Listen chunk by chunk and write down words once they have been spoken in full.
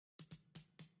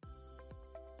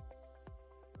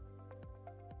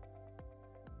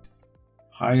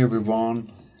Hi everyone,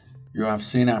 you have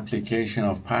seen application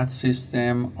of PAAT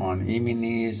system on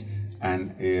E-minis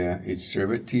and its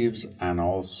derivatives, and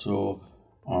also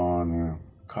on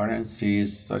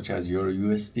currencies such as Euro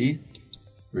USD.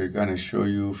 We're going to show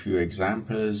you a few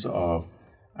examples of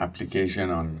application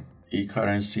on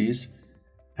e-currencies,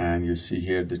 and you see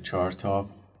here the chart of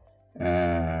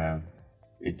Ethereum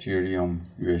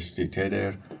USD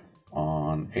Tether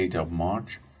on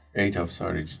 8th of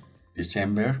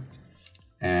December,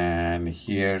 and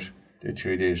here the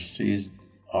trader sees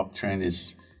uptrend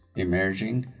is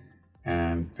emerging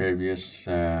and previous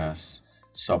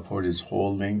support is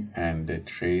holding, and the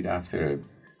trade after a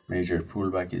major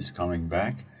pullback is coming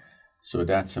back. So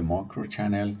that's a macro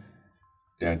channel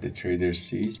that the trader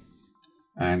sees,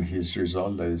 and his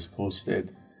result that is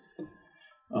posted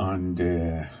on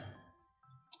the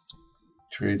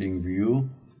TradingView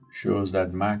shows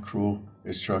that macro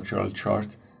structural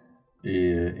chart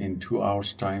in 2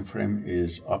 hours time frame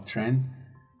is uptrend.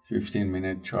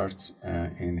 15-minute chart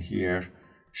in here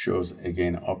shows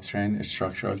again uptrend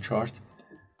structural chart,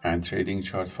 and trading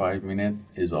chart 5-minute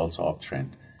is also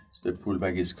uptrend. So the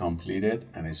pullback is completed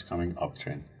and is coming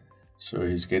uptrend. So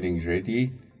he's getting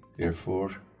ready.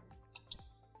 Therefore,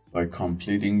 by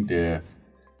completing the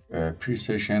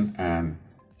pre-session and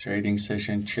trading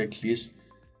session checklist,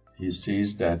 he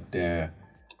sees that the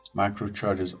macro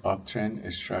chart is uptrend,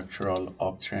 a structural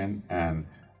uptrend, and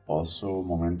also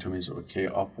momentum is okay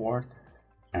upward,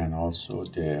 and also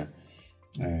the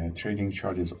trading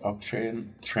chart is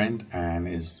uptrend and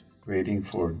is waiting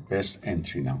for best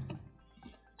entry now.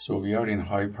 So we are in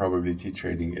high probability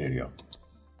trading area.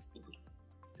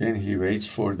 Then he waits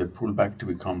for the pullback to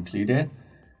be completed,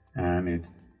 and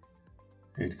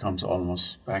it comes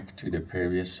almost back to the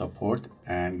previous support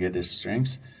and get a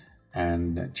strength.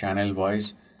 And channel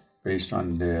wise, based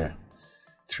on the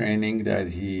training that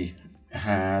he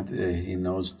had, he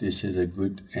knows this is a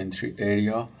good entry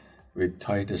area with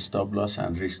tight stop loss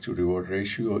and risk to reward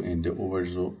ratio in the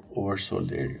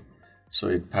oversold area. So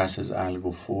it passes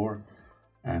algo 4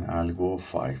 and algo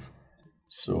 5.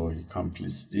 So he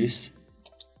completes this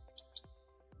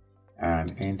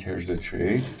and enters the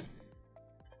trade,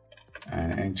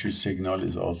 and entry signal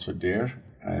is also there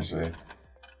as a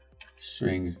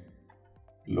swing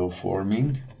low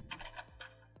forming,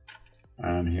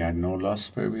 and he had no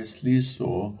loss previously,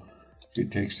 so he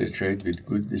takes the trade with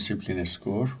good discipline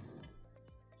score,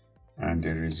 and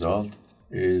the result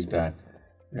is that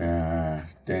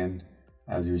then,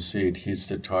 as you see, it hits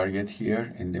the target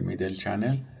here in the middle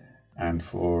channel. And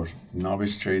for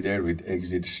novice trader with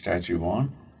exit strategy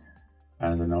 1,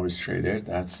 as a novice trader,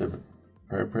 that's the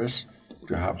purpose,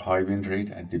 to have high win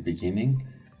rate at the beginning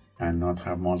and not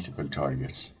have multiple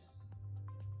targets.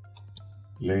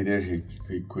 Later he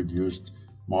could use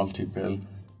multiple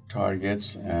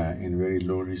targets in very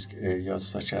low risk areas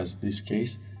such as this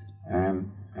case,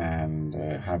 and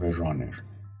have a runner.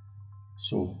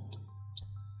 So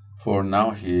for now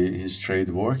his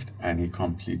trade worked, and he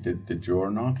completed the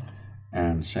journal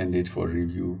and sent it for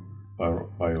review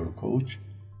by our coach,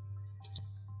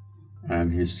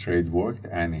 and his trade worked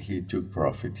and he took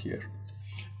profit here.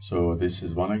 So this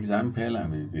is one example,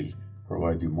 and we will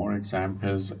provide you more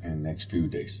examples in next few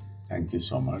days. Thank you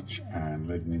so much, and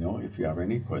let me know if you have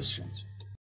any questions.